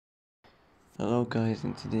Hello guys,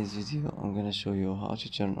 in today's video I'm gonna show you how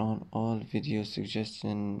to turn on all video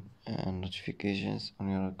suggestion and notifications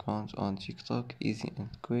on your account on TikTok. Easy and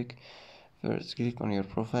quick. First, click on your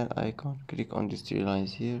profile icon, click on these three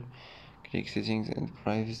lines here, click settings and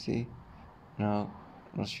privacy, now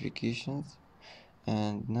notifications,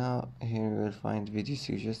 and now here you will find video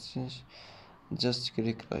suggestions. Just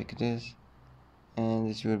click like this and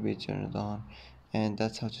it will be turned on, and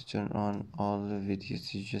that's how to turn on all the video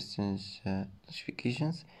suggestions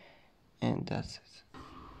notifications, and that's it.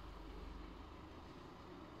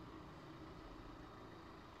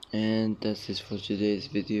 And that's it for today's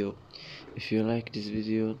video. If you like this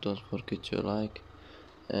video, don't forget to like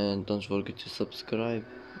and don't forget to subscribe,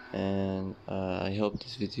 and I hope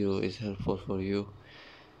this video is helpful for you,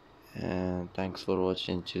 and thanks for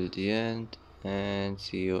watching till the end, and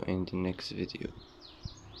see you in the next video.